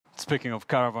Speaking of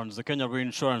caravans, the Kenya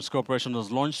Reinsurance Corporation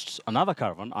has launched another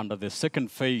caravan under the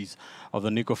second phase of the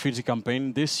Niko Fiti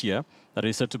campaign this year that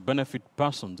is set to benefit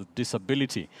persons with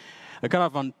disability. The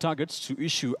caravan targets to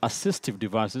issue assistive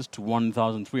devices to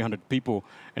 1,300 people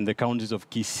in the counties of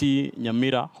Kisii,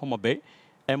 Nyamira, Homa Bay,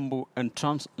 Embu and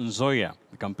Trans Nzoia.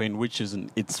 The campaign, which is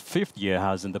in its fifth year,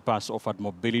 has in the past offered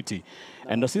mobility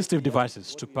and assistive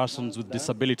devices to persons with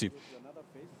disability.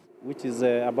 Which is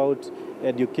about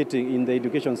educating in the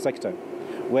education sector,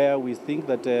 where we think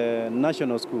that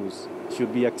national schools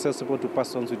should be accessible to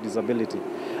persons with disability.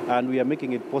 And we are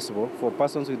making it possible for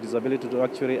persons with disability to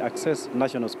actually access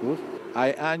national schools.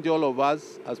 I urge all of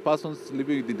us as persons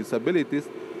living with disabilities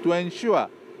to ensure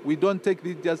we don't take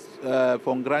this just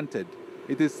for granted.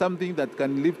 It is something that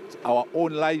can lift our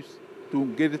own lives to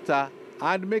greater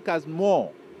and make us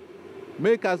more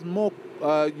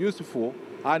useful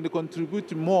and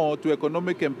contribute more to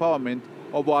economic empowerment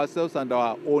of ourselves and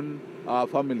our own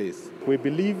families. We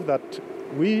believe that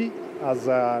we as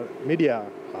a media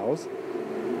house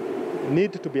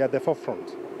need to be at the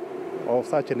forefront of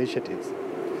such initiatives.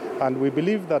 And we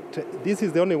believe that this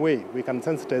is the only way we can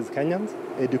sensitize Kenyans,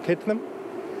 educate them,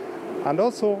 and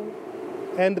also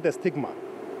end the stigma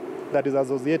that is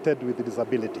associated with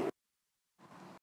disability.